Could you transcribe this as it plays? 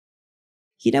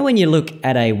You know, when you look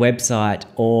at a website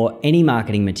or any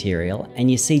marketing material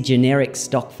and you see generic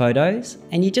stock photos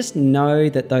and you just know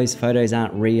that those photos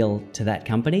aren't real to that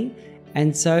company.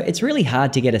 And so it's really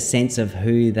hard to get a sense of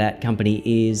who that company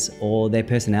is or their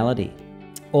personality.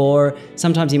 Or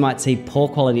sometimes you might see poor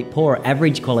or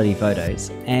average quality photos,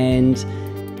 and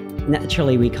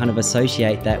naturally we kind of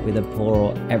associate that with a poor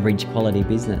or average quality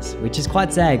business, which is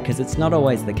quite sad because it's not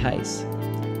always the case.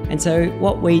 And so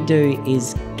what we do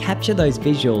is capture those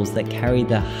visuals that carry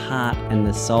the heart and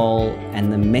the soul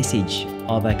and the message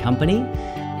of a company,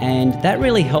 and that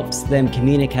really helps them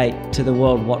communicate to the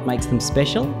world what makes them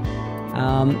special,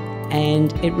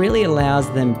 and it really allows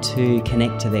them to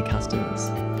connect to their customers.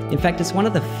 In fact, it's one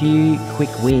of the few quick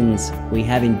wins we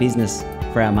have in business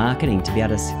for our marketing, to be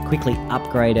able to quickly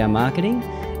upgrade our marketing,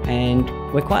 and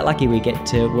we're quite lucky we get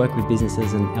to work with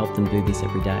businesses and help them do this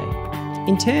every day.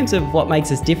 In terms of what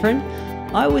makes us different,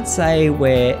 I would say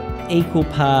we're equal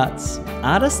parts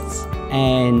artists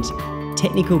and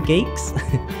technical geeks,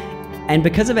 and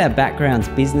because of our backgrounds,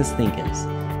 business thinkers.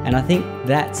 And I think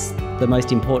that's the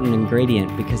most important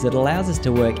ingredient, because it allows us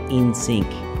to work in sync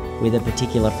with a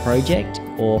particular project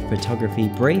or photography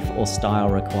brief or style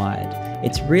required.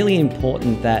 It's really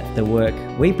important that the work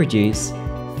we produce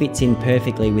fits in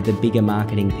perfectly with the bigger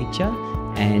marketing picture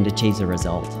and achieves a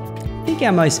result. I think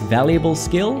our most valuable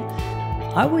skill,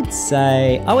 I would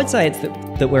say it's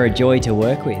that we're a joy to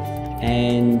work with.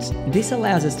 And this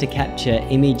allows us to capture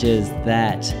images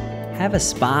that have a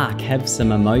spark, have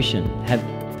some emotion, have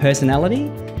personality,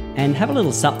 and have a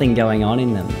little something going on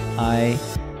in them. I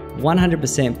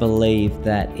 100% believe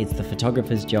that it's the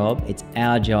photographer's job, it's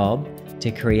our job to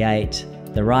create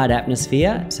the right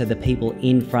atmosphere so the people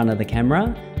in front of the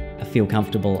camera feel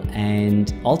comfortable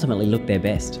and ultimately look their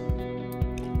best.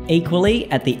 Equally,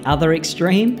 at the other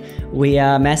extreme, we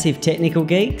are massive technical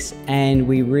geeks and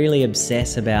we really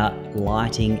obsess about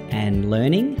lighting and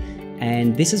learning.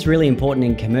 And this is really important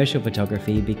in commercial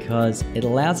photography because it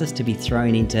allows us to be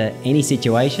thrown into any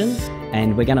situation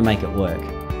and we're going to make it work.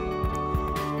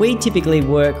 We typically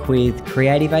work with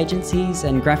creative agencies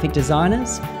and graphic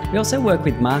designers. We also work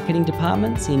with marketing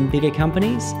departments in bigger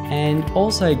companies and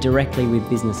also directly with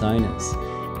business owners.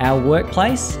 Our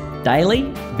workplace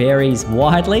daily varies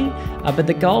widely, but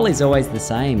the goal is always the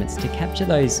same. It's to capture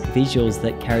those visuals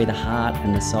that carry the heart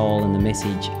and the soul and the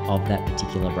message of that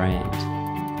particular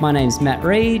brand. My name's Matt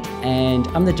Reed and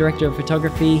I'm the Director of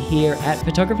Photography here at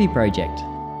Photography Project.